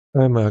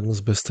Hi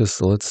Magnus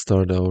Bestes, let's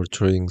start our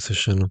trading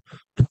session.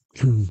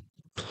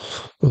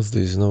 What's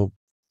this? No,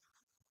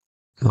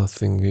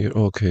 nothing here.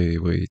 Okay,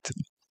 wait.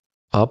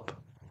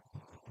 Up?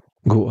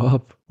 Go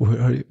up?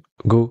 Where are you?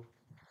 Go.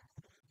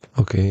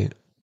 Okay,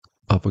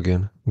 up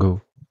again.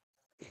 Go.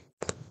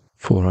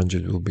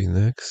 400 will be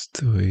next.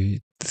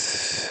 Wait.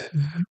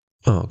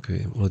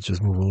 Okay, let's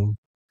just move on.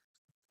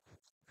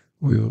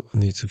 We'll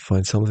need to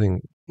find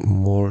something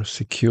more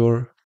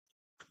secure,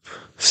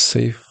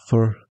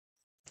 safer.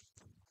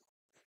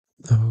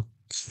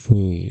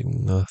 Okay,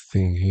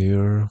 nothing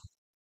here.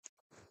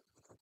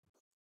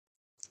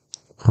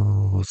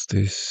 What's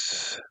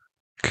this?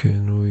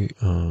 Can we?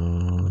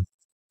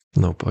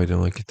 Nope, I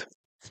don't like it.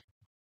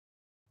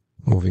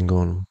 Moving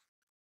on.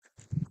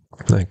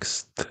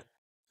 Next.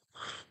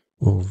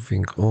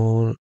 Moving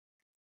on.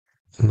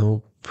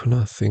 Nope,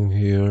 nothing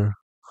here.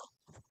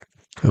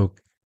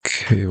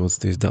 Okay, what's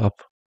this? The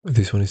up.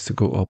 This one is to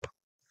go up.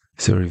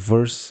 It's a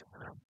reverse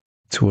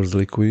towards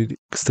liquidity.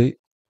 Stay.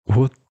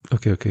 What?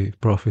 Okay,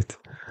 profit.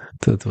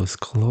 That was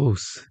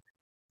close.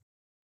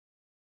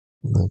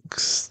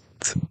 Next.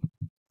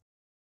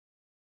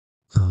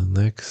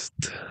 Next.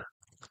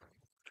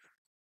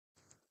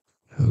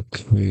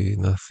 Okay,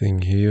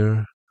 nothing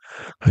here.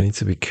 I need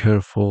to be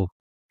careful.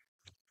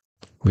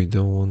 We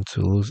don't want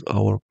to lose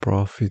our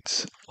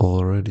profits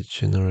already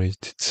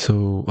generated.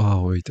 So,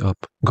 wait, up.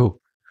 Go.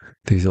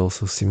 This is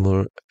also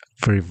similar.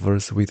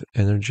 Reverse with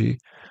energy.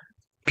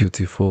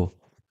 Beautiful.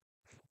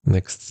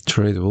 Next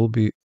trade will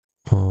be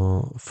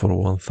for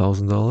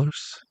 $1,000.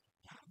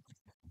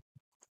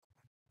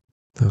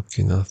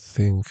 Okay,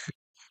 nothing.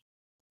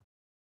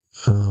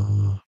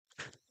 Uh,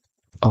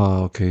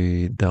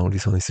 okay, down.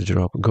 This one is to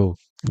drop. Go.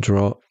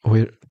 Draw.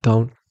 Where?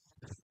 Down.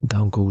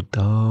 Down, go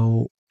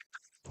down.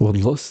 What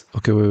loss?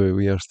 Okay, wait.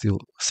 We are still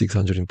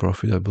 600 in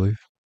profit, I believe.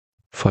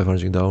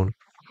 500 down.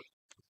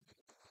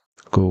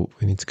 Go.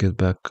 We need to get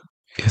back.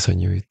 Yes, I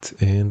knew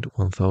it. And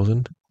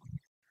 1,000.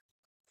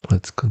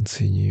 Let's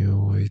continue.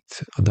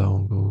 Wait.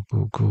 Down. Go.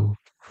 Go.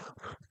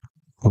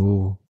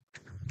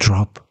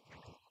 Drop.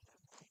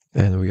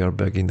 And we are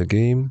back in the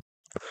game.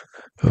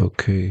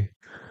 Okay.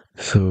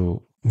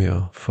 So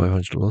yeah,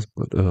 500 loss,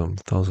 but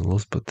 1,000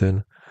 loss, but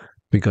then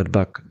we got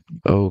back.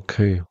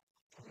 Okay,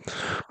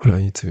 but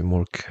I need to be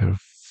more careful.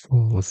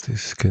 What's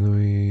this? Can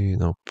we?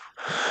 Nope.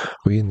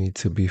 We need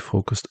to be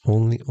focused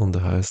only on the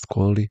highest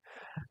quality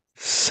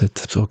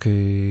setups.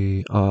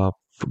 Okay, up,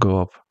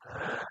 go up.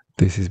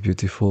 This is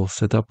beautiful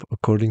setup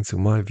according to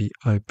my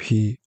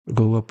VIP.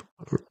 Go up,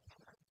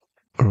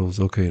 rolls.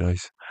 Okay,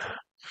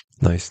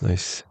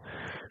 nice.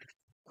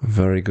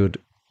 Very good.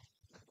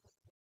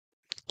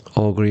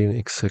 All green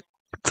except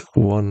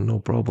one, no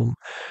problem.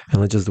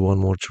 And let's just do one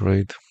more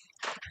trade.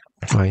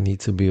 I need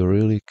to be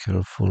really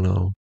careful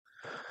now.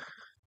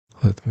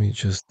 Let me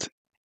just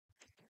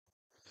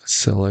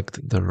select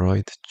the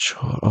right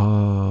chart.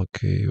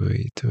 Okay,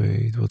 wait.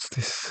 What's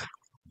this?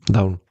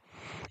 Down.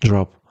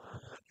 Drop.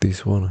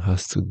 This one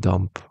has to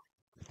dump.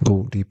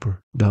 Go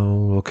deeper.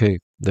 Down. Okay,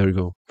 there you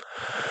go.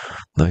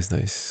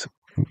 Nice.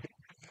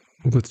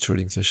 Good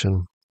trading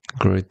session.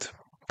 Great.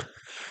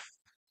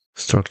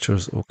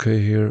 Structures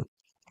okay here.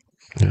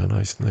 Yeah,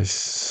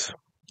 nice.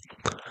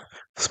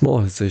 Small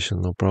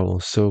hesitation, no problem.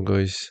 So,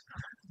 guys,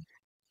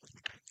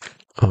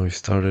 we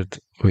started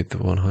with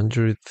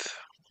 100.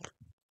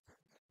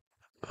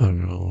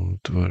 Around,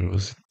 where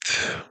was it?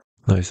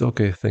 Nice.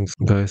 Okay, thanks,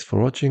 guys, for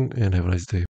watching and have a nice day.